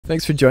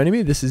Thanks for joining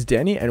me. This is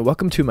Danny, and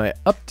welcome to my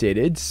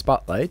updated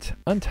spotlight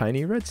on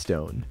Tiny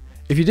Redstone.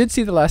 If you did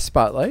see the last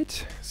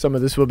spotlight, some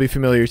of this will be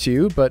familiar to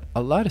you, but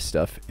a lot of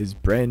stuff is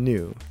brand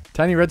new.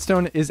 Tiny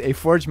Redstone is a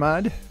forge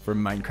mod for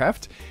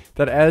Minecraft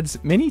that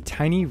adds many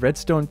tiny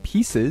redstone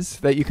pieces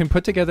that you can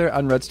put together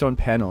on redstone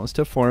panels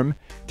to form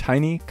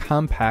tiny,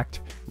 compact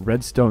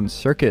redstone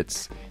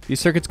circuits. These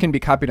circuits can be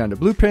copied onto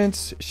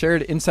blueprints,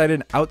 shared inside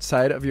and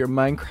outside of your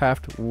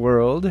Minecraft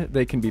world.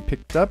 They can be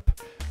picked up,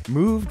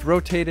 moved,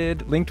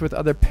 rotated, linked with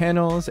other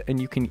panels,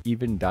 and you can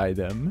even dye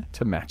them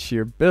to match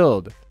your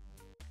build.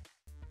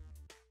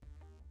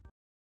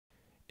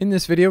 In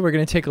this video, we're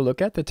going to take a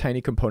look at the tiny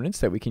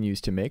components that we can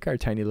use to make our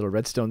tiny little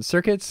redstone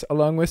circuits,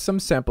 along with some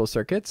sample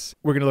circuits.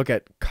 We're going to look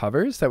at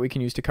covers that we can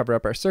use to cover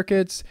up our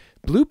circuits,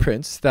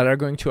 blueprints that are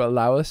going to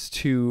allow us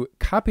to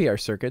copy our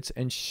circuits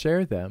and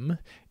share them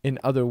in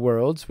other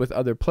worlds with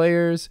other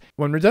players.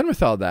 When we're done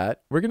with all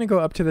that, we're going to go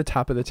up to the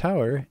top of the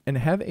tower and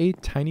have a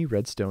tiny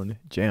redstone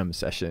jam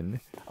session.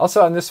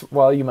 Also on this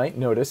wall, you might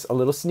notice a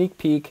little sneak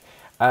peek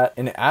at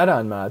an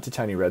add-on mod to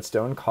Tiny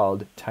Redstone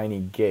called Tiny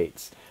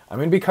Gates. I'm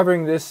going to be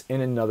covering this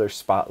in another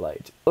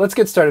spotlight. Let's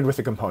get started with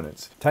the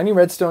components. Tiny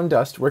redstone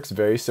dust works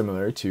very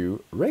similar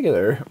to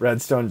regular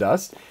redstone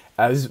dust,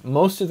 as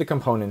most of the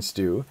components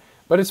do,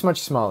 but it's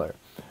much smaller.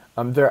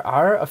 There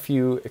are a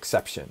few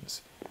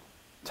exceptions.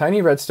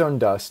 Tiny redstone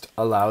dust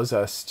allows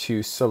us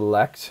to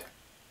select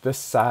the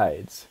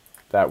sides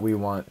that we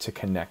want to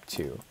connect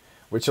to,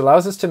 which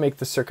allows us to make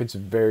the circuits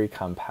very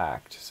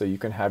compact. So you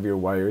can have your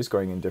wires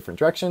going in different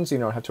directions. You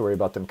don't have to worry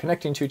about them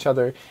connecting to each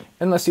other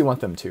unless you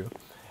want them to.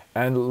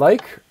 And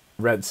like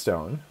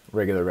redstone,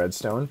 regular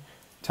redstone,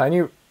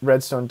 tiny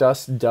redstone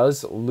dust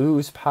does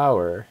lose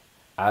power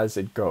as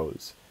it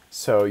goes.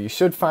 So you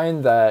should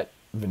find that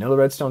vanilla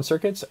redstone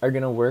circuits are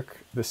going to work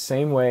the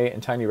same way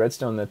in tiny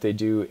redstone that they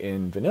do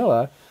in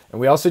vanilla.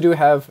 And we also do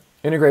have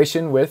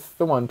integration with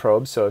the one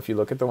probe. So if you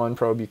look at the one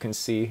probe, you can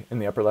see in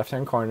the upper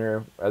left-hand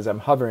corner, as I'm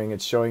hovering,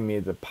 it's showing me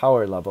the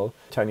power level.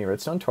 Tiny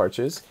redstone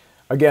torches,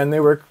 again,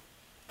 they work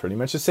pretty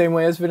much the same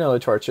way as vanilla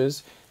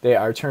torches. They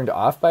are turned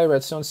off by a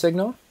redstone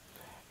signal,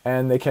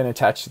 and they can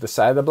attach to the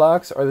side of the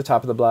blocks or the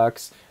top of the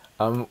blocks.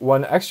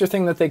 One extra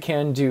thing that they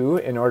can do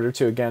in order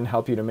to, again,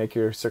 help you to make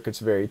your circuits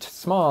very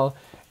small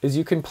is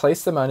you can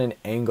place them on an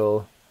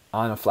angle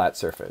on a flat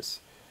surface.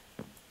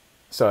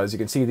 So as you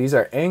can see, these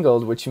are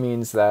angled, which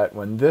means that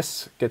when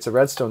this gets a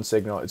redstone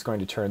signal, it's going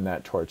to turn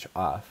that torch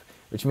off,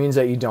 which means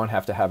that you don't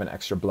have to have an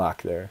extra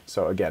block there.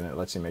 So again, it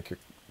lets you make your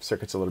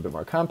circuits a little bit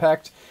more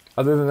compact.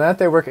 Other than that,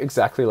 they work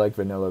exactly like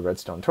vanilla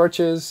redstone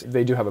torches.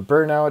 They do have a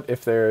burnout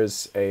if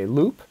there's a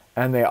loop,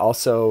 and they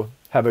also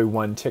have a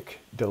one tick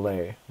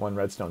delay, one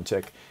redstone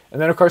tick.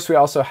 And then of course we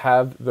also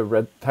have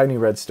the tiny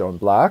redstone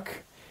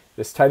block.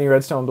 This tiny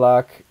redstone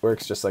block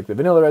works just like the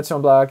vanilla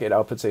redstone block. It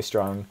outputs a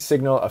strong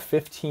signal of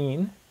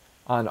 15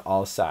 on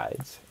all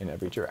sides in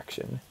every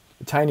direction.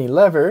 The tiny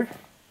lever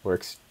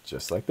works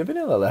just like the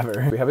vanilla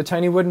lever. We have a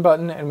tiny wooden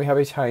button and we have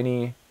a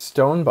tiny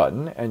stone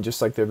button, and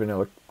just like their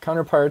vanilla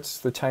counterparts,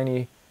 the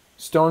tiny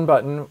stone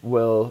button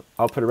will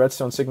output a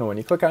redstone signal when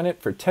you click on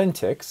it for 10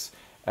 ticks,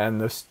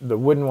 and the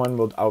wooden one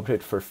will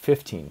output for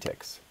 15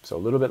 ticks, so a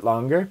little bit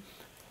longer.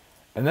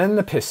 And then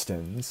the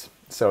pistons.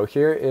 So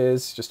here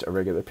is just a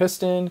regular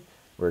piston,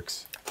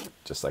 works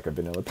just like a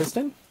vanilla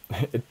piston.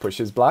 It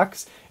pushes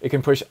blocks. It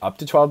can push up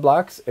to 12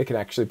 blocks. It can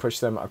actually push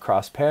them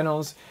across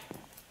panels,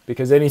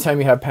 because anytime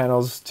you have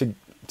panels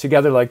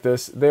together like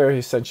this, they're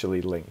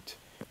essentially linked.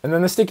 And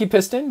then the sticky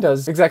piston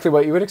does exactly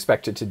what you would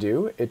expect it to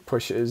do. It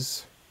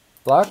pushes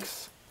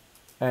blocks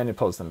and it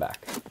pulls them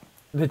back.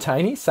 The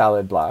tiny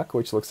solid block,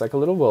 which looks like a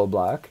little wool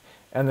block,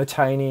 and the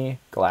tiny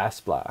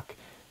glass block.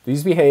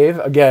 These behave,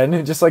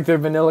 again, just like their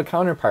vanilla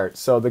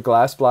counterparts. So the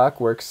glass block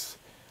works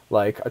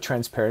like a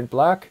transparent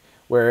block,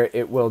 where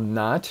it will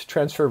not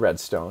transfer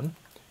redstone.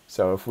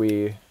 So if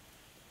we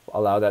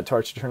allow that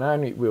torch to turn on,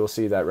 we will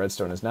see that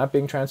redstone is not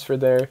being transferred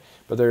there,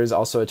 but there is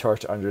also a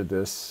torch under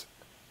this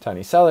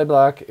tiny solid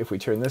block. If we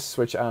turn this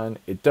switch on,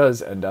 it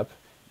does end up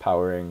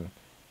powering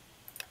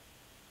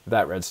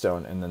that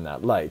redstone and then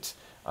that light.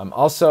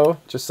 Also,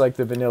 just like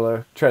the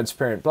vanilla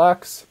transparent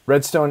blocks,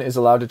 redstone is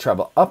allowed to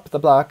travel up the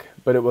block,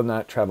 but it will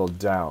not travel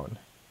down.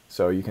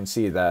 So you can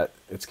see that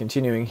it's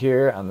continuing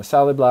here on the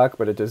solid block,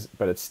 but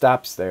it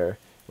stops there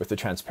with the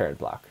transparent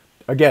block.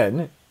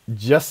 Again,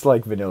 just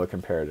like vanilla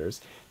comparators,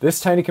 this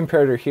tiny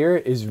comparator here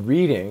is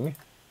reading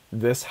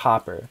this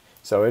hopper.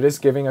 So it is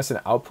giving us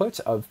an output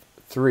of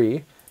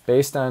 3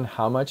 based on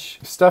how much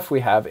stuff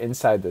we have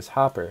inside this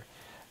hopper.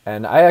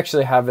 And I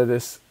actually have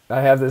this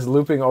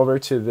looping over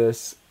to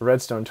this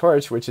redstone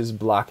torch, which is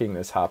blocking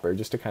this hopper,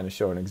 just to kind of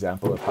show an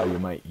example of how you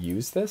might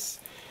use this.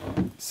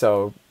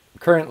 So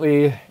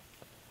currently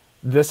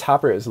this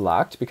hopper is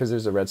locked because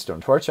there's a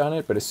redstone torch on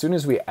it, but as soon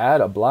as we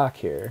add a block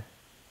here,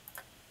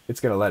 it's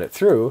going to let it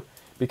through,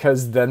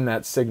 because then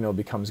that signal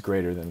becomes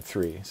greater than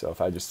 3. So if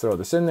I just throw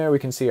this in there, we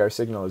can see our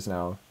signal is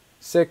now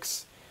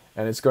 6,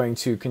 and it's going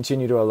to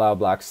continue to allow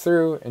blocks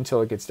through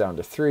until it gets down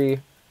to 3.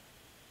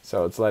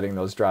 So it's letting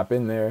those drop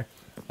in there.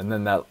 and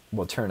then that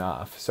will turn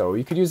off. So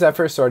you could use that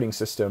for a sorting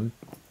system.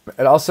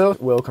 It also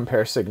will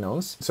compare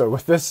signals. So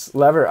with this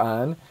lever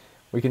on,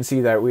 we can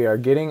see that we are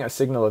getting a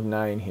signal of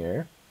 9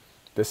 here.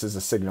 This is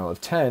a signal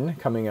of 10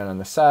 coming in on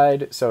the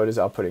side, so it is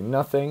outputting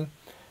nothing.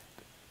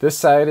 This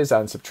side is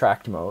on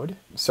subtract mode.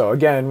 So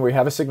again, we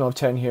have a signal of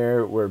 10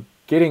 here. We're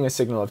getting a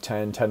signal of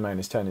 10. 10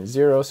 minus 10 is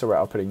 0, so we're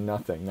outputting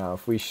nothing. Now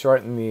if we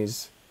shorten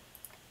these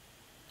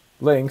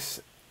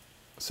links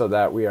so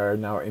that we are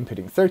now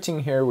inputting 13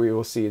 here, we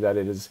will see that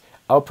it is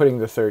outputting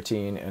the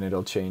 13, and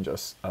it'll change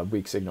a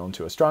weak signal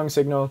into a strong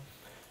signal,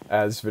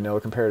 as vanilla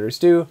comparators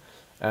do.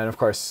 And of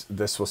course,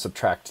 this will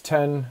subtract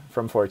 10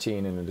 from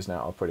 14, and it is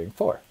now outputting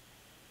 4.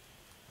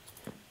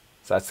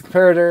 So that's the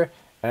comparator.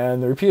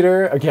 And the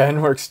repeater,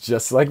 again, works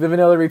just like the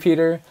vanilla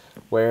repeater,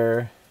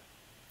 where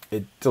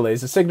it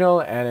delays the signal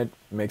and it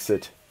makes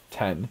it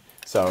 10.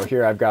 So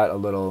here I've got a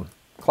little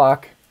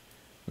clock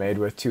made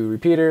with 2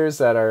 repeaters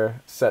that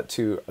are set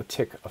to a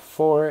tick of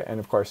 4. And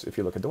of course, if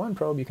you look at the one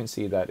probe, you can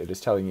see that it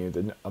is telling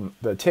you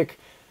the tick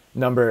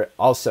number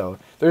also.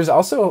 There's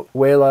also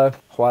Huila,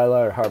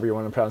 or however you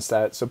want to pronounce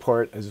that,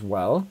 support as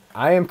well.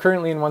 I am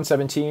currently in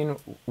 117,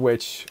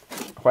 which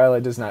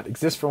Huila does not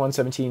exist for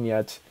 117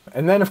 yet.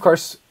 And then, of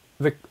course,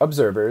 the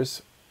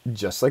observers,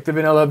 just like the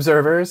vanilla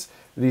observers,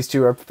 these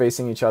two are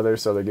facing each other,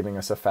 so they're giving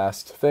us a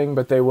fast thing,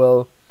 but they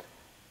will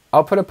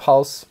output a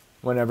pulse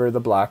whenever the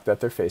block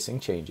that they're facing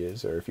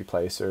changes, or if you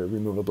place or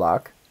remove a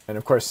block. And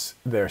of course,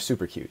 they're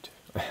super cute,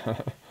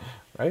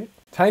 right?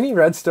 Tiny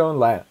redstone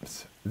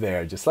lamps.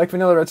 They're just like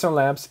vanilla redstone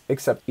lamps,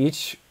 except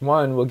each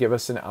one will give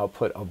us an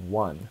output of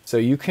 1. So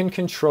you can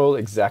control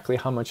exactly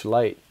how much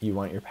light you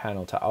want your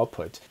panel to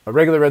output. A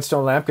regular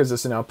redstone lamp gives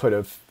us an output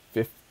of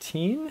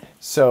 15.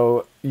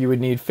 So you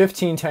would need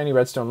 15 tiny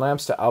redstone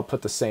lamps to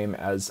output the same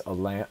as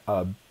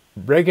a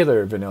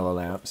regular vanilla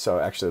lamp. So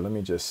actually, let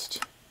me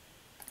just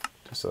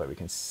so that we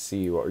can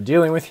see what we're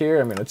dealing with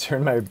here, I'm going to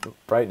turn my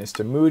brightness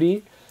to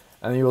moody,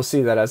 and you will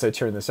see that as I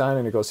turn this on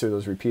and it goes through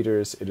those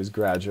repeaters, it is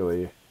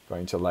gradually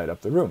going to light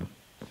up the room.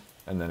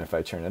 And then if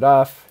I turn it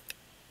off,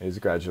 it is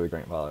gradually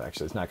going, well,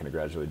 actually it's not going to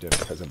gradually dim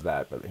because of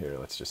that, but here,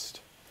 let's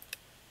just,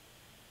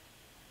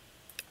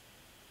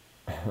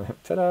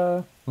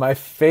 ta-da! My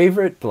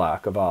favorite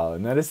block of all,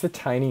 and that is the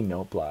tiny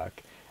note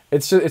block.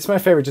 It's my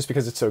favorite just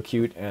because it's so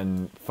cute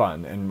and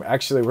fun. And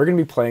actually, we're going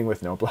to be playing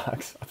with note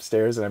blocks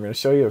upstairs, and I'm going to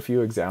show you a few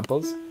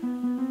examples.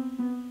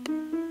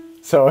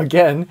 So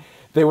again,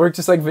 they work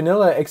just like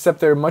vanilla,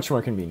 except they're much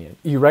more convenient.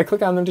 You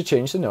right-click on them to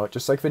change the note,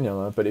 just like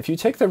vanilla. But if you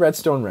take the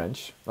redstone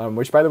wrench,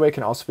 which by the way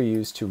can also be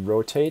used to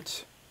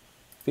rotate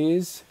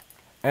these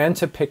and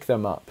to pick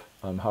them up.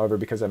 However,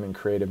 because I'm in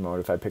creative mode,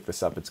 if I pick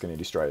this up, it's going to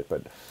destroy it.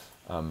 But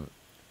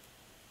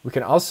we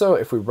can also,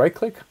 if we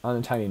right-click on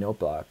the tiny note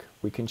block,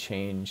 we can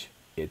change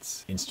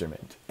its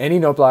instrument. Any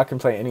note block can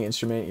play any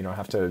instrument. You don't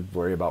have to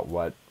worry about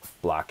what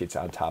block it's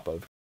on top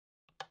of.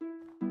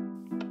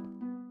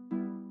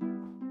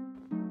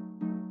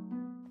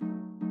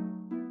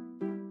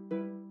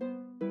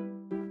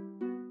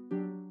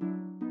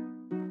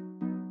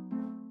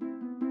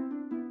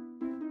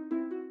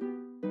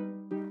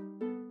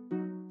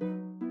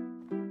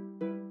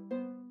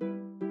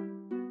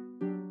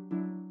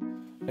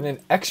 And an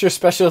extra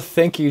special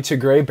thank you to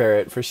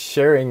Greyberet for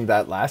sharing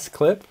that last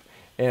clip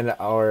in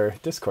our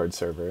Discord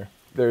server.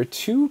 There are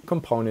 2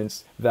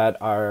 components that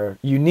are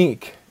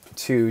unique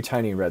to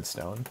Tiny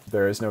Redstone.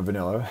 There is no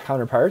vanilla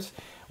counterpart.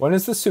 One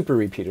is the super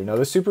repeater. Now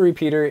the super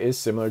repeater is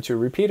similar to a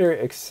repeater,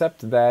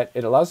 except that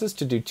it allows us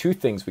to do 2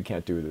 things we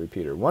can't do with a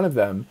repeater. One of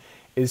them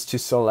is to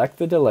select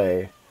the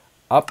delay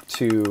up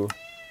to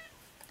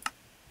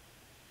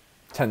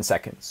 10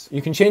 seconds.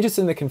 You can change this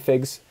in the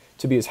configs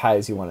to be as high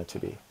as you want it to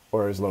be,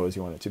 or as low as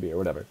you want it to be, or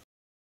whatever.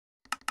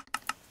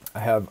 I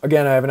have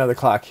another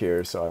clock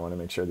here, so I want to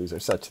make sure these are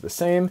set to the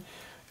same.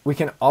 We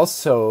can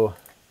also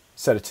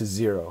set it to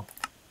 0.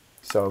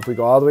 So if we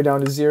go all the way down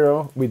to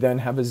 0, we then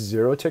have a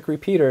 0-tick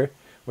repeater,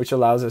 which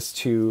allows us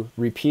to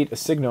repeat a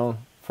signal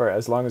for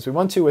as long as we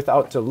want to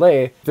without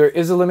delay. There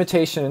is a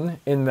limitation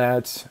in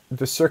that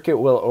the circuit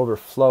will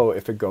overflow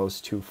if it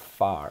goes too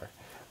far.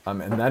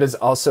 And that is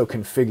also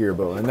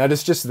configurable, and that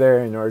is just there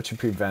in order to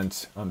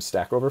prevent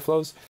stack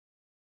overflows.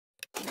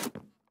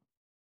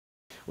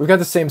 We've got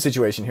the same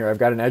situation here. I've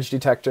got an edge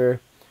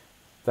detector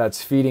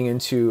that's feeding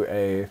into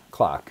a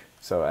clock.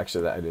 So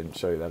actually, I didn't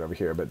show you that over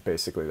here, but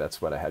basically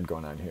that's what I had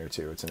going on here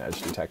too. It's an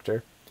edge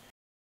detector.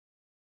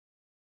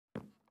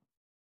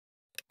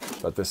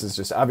 But this is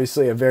just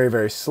obviously a very,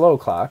 very slow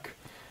clock.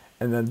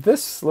 And then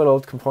this little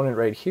component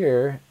right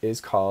here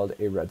is called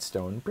a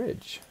redstone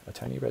bridge, a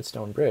tiny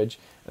redstone bridge.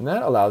 And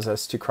that allows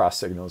us to cross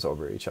signals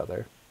over each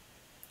other.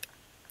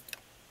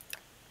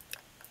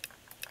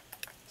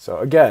 So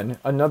again,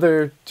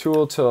 another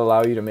tool to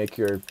allow you to make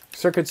your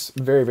circuits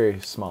very, very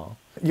small.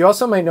 You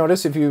also might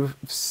notice, if you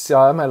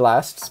saw my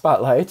last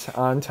spotlight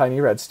on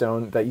Tiny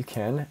Redstone, that you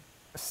can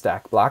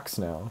stack blocks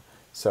now.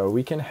 So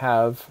we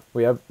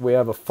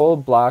have a full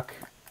block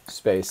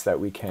space that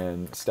we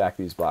can stack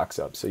these blocks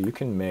up. So you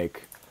can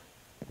make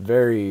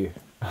very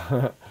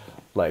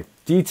like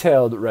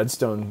detailed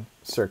redstone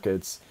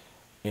circuits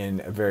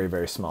in a very,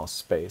 very small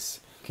space.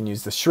 You can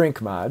use the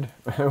shrink mod,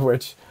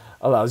 which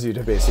allows you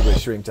to basically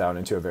shrink down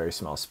into a very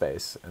small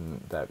space,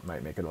 and that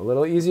might make it a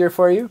little easier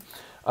for you.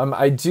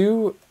 I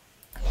do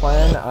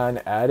plan on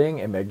adding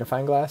a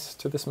magnifying glass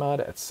to this mod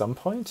at some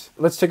point.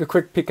 Let's take a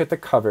quick peek at the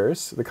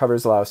covers. The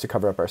covers allow us to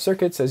cover up our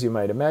circuits, as you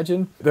might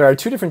imagine. There are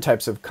two different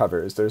types of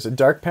covers. There's a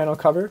dark panel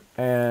cover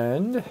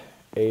and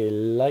a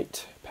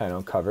light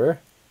panel cover.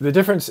 The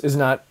difference is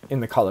not in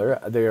the color.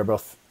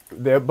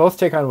 They both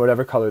take on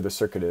whatever color the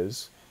circuit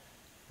is,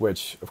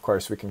 which of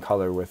course we can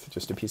color with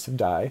just a piece of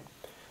dye.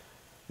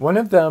 One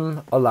of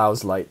them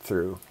allows light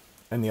through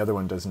and the other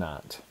one does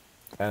not.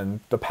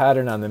 And the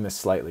pattern on them is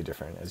slightly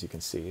different, as you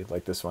can see.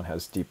 Like this one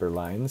has deeper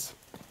lines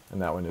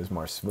and that one is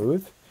more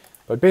smooth.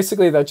 But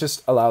basically that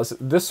just allows,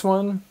 this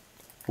one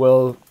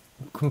will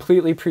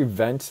completely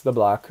prevent the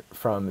block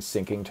from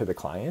syncing to the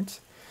client.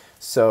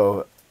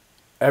 So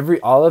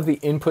all of the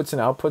inputs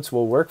and outputs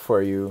will work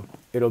for you.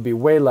 It'll be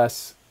way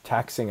less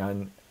taxing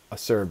on a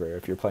server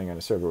if you're playing on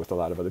a server with a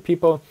lot of other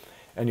people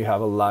and you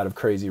have a lot of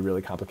crazy,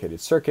 really complicated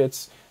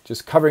circuits.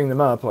 Just covering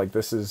them up like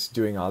this is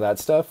doing all that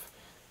stuff.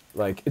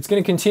 Like, it's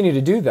going to continue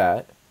to do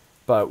that,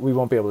 but we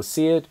won't be able to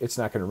see it, it's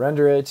not going to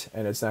render it,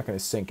 and it's not going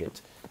to sync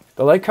it.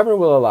 The light cover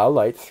will allow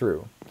light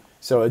through,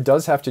 so it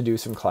does have to do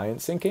some client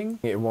syncing.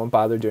 It won't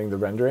bother doing the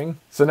rendering.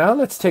 So now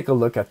let's take a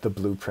look at the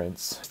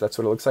blueprints. That's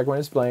what it looks like when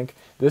it's blank.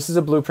 This is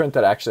a blueprint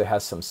that actually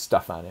has some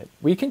stuff on it.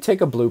 We can take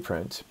a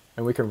blueprint,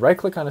 and we can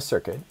right-click on a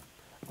circuit,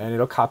 and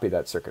it'll copy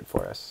that circuit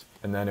for us.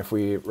 And then if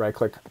we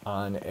right-click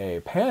on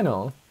a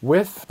panel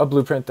with a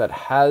blueprint that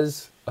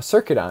has a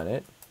circuit on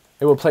it,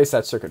 it will place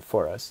that circuit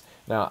for us.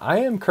 Now, I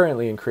am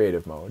currently in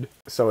creative mode,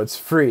 so it's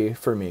free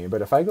for me,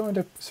 but if I go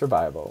into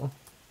survival,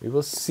 we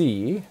will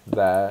see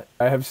that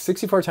I have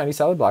 64 tiny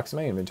solid blocks in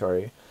my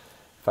inventory.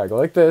 If I go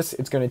like this,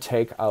 it's going to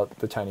take out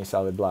the tiny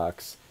solid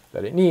blocks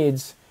that it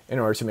needs in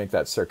order to make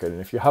that circuit. And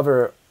if you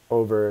hover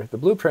over the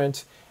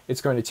blueprint,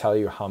 it's going to tell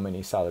you how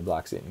many solid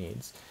blocks it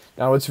needs.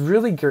 Now, what's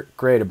really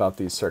great about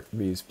these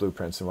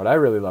blueprints, and what I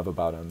really love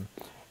about them,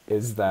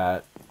 is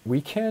that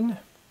we can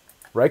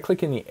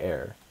right-click in the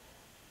air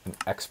and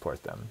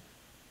export them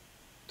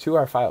to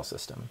our file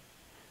system.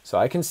 So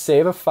I can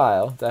save a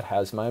file that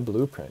has my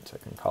blueprint. I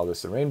can call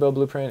this the rainbow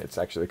blueprint. It's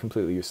actually a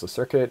completely useless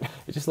circuit.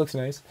 It just looks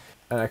nice.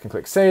 And I can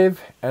click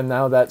save, and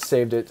now that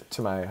saved it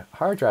to my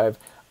hard drive.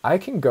 I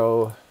can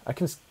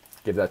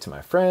give that to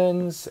my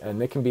friends,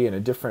 and they can be in a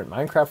different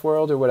Minecraft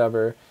world or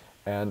whatever,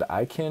 and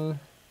I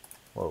can,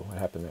 whoa, what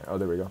happened there? Oh,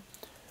 there we go.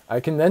 I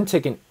can then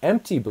take an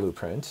empty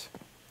blueprint,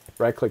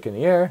 right-click in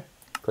the air,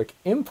 click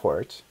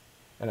import,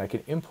 and I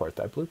can import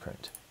that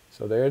blueprint.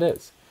 So there it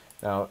is.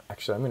 Now,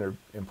 actually, I'm going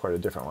to import a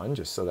different one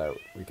just so that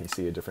we can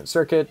see a different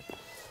circuit.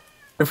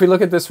 If we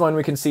look at this one,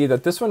 we can see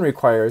that this one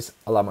requires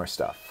a lot more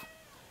stuff.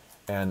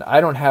 And I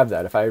don't have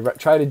that. If I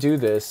try to do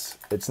this,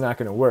 it's not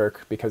going to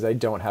work because I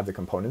don't have the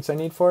components I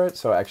need for it.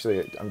 So actually,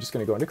 I'm just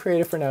going to go into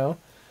creative for now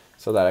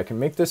so that I can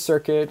make this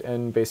circuit.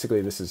 And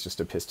basically, this is just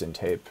a piston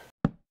tape.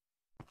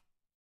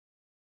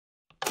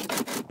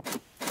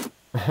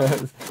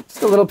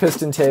 Just a little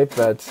piston tape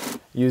that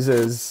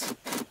uses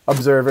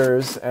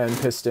observers and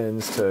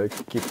pistons to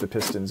keep the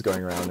pistons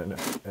going around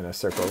in a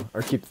circle,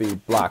 or keep the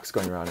blocks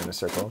going around in a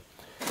circle.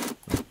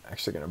 I'm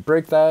actually going to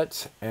break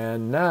that,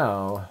 and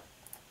now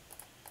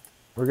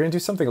we're going to do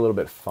something a little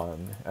bit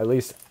fun. At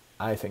least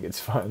I think it's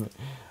fun.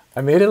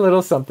 I made a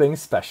little something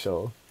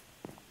special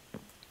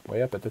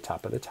way up at the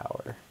top of the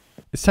tower.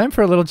 It's time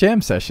for a little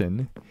jam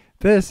session.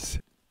 This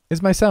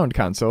is my sound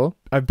console.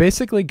 I've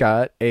basically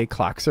got a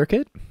clock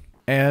circuit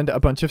and a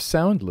bunch of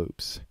sound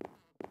loops.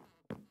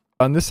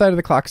 On this side of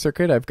the clock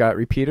circuit, I've got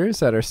repeaters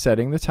that are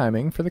setting the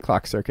timing for the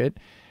clock circuit.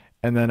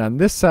 And then on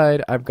this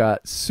side, I've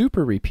got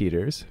super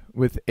repeaters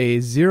with a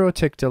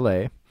 0-tick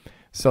delay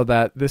so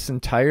that this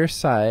entire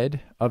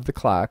side of the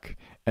clock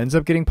ends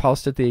up getting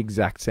pulsed at the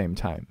exact same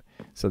time.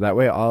 So that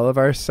way all of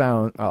our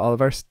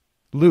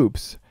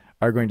loops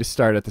are going to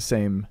start at the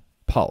same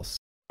pulse.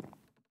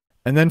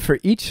 And then for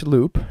each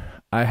loop,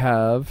 I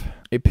have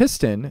a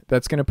piston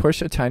that's going to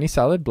push a tiny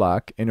solid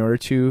block in order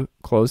to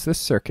close this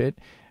circuit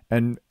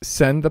and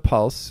send the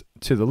pulse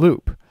to the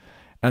loop.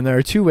 And there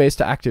are two ways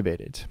to activate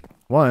it.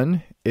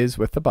 One is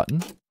with the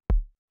button.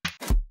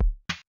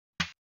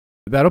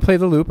 That'll play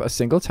the loop a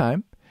single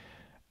time.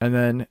 And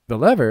then the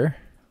lever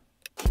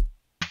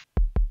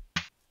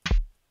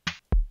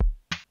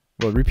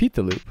will repeat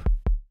the loop.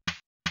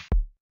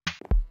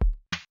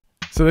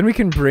 So then we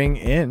can bring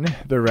in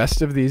the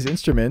rest of these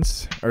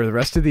instruments, or the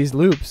rest of these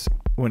loops,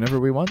 whenever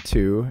we want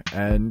to,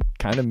 and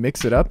kind of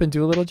mix it up and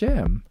do a little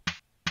jam.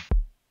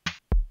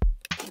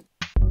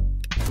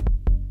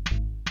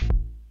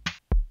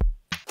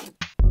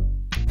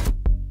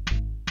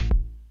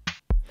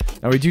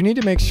 Now we do need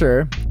to make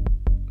sure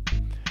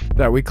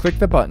that we click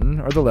the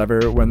button or the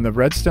lever when the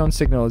redstone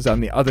signal is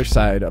on the other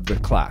side of the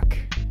clock.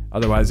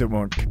 Otherwise it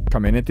won't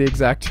come in at the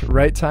exact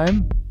right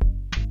time.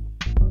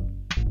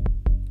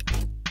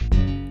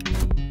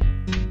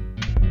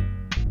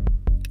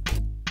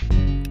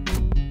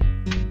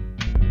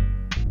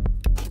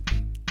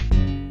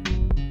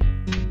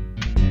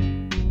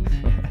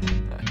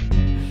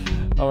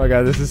 Oh my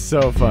god, this is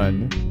so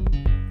fun.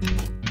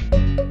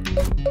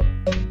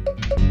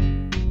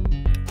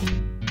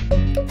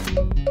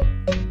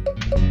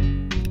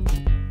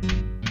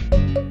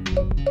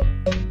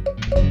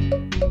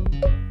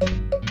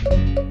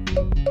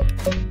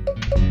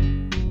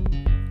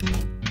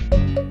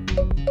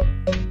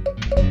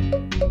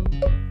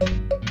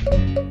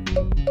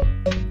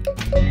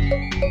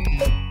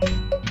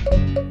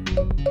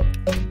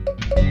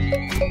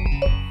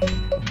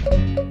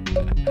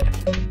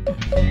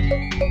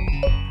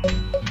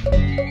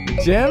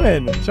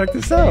 Jamming! Check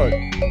this out!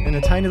 In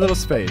a tiny little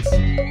space.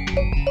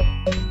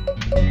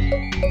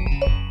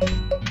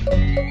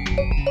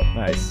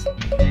 Nice.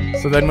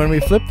 So then when we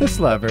flip this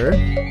lever,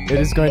 it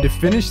is going to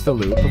finish the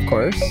loop, of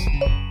course.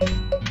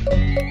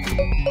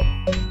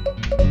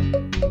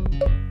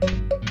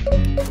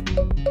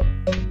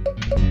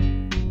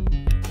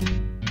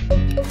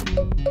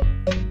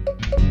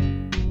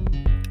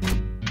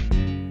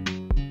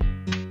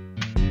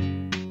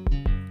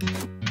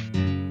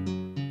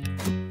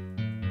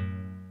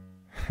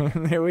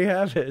 There we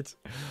have it.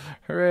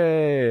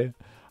 Hooray.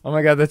 Oh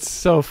my god, that's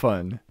so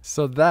fun.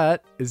 So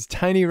that is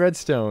Tiny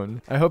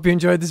Redstone. I hope you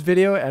enjoyed this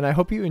video, and I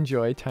hope you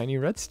enjoy Tiny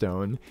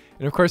Redstone.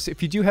 And of course,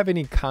 if you do have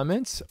any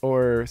comments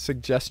or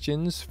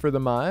suggestions for the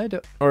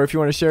mod, or if you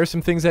want to share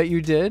some things that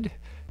you did,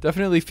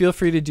 definitely feel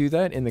free to do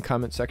that in the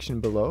comment section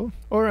below,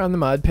 or on the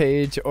mod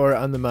page, or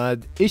on the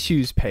mod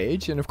issues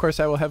page. And of course,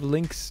 I will have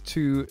links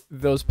to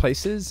those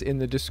places in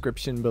the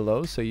description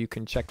below, so you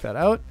can check that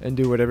out and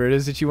do whatever it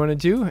is that you want to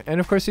do.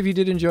 And of course, if you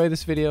did enjoy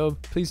this video,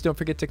 please don't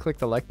forget to click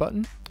the like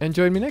button, and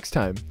join me next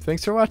time.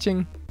 Thanks for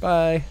watching.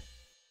 Bye.